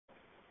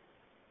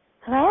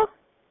Hello?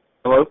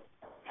 Hello?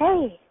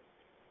 Hey.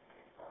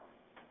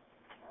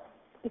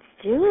 It's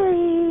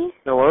Julie.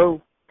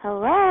 Hello?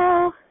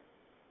 Hello?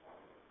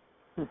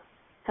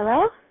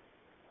 Hello?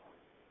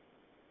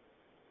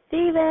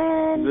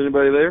 Steven. Is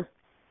anybody there?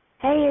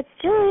 Hey, it's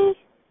Julie.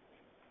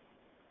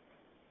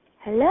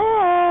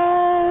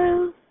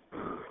 Hello?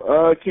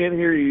 I can't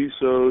hear you,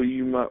 so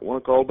you might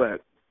want to call back.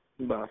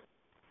 Bye.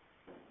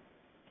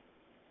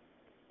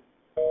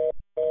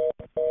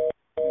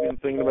 You been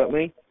thinking about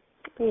me?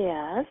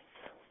 Yes.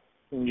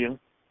 Yeah.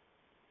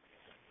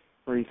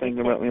 Were you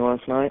thinking about me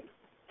last night?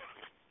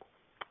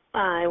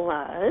 I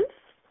was.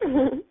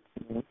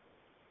 Mm-hmm.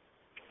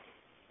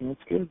 That's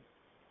good.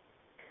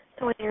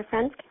 So when are your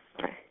friends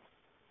coming over?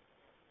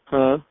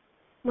 Huh?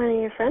 When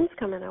are your friends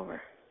coming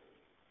over?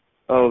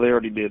 Oh, they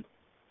already did.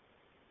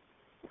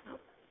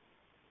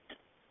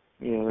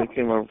 Yeah, they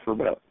came over for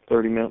about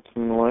 30 minutes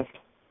and then left.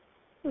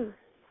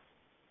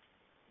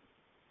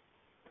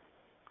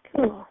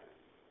 Cool.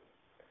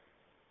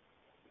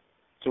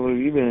 So what have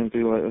you been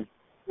into lately?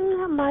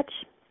 Not much.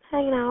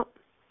 Hanging out.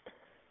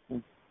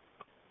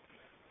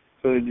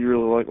 So did you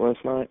really like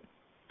last night?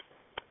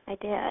 I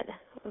did.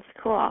 It was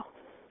cool.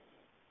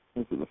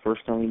 Was it the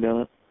first time you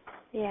done it?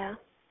 Yeah.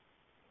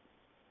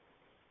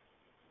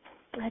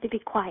 I had to be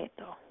quiet,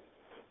 though.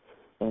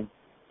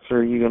 So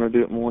are you going to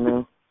do it more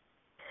now?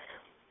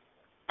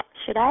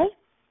 Should I?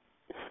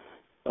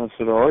 I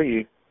said, are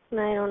you?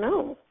 I don't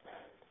know.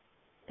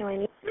 Do I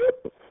need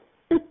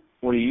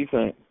What do you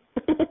think?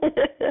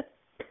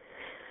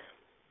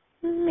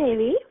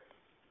 Maybe.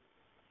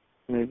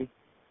 Maybe.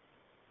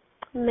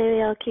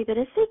 Maybe I'll keep it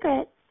a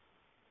secret.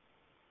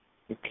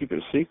 You keep it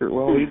a secret.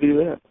 Why would you do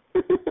that?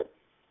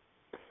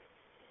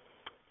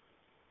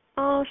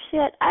 Oh,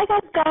 shit. I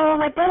gotta go.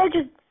 My brother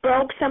just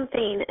broke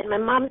something, and my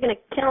mom's gonna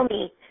kill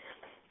me.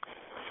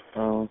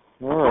 Oh,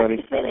 I'll alrighty.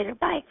 talk to you later.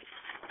 Bye.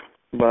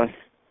 Bye.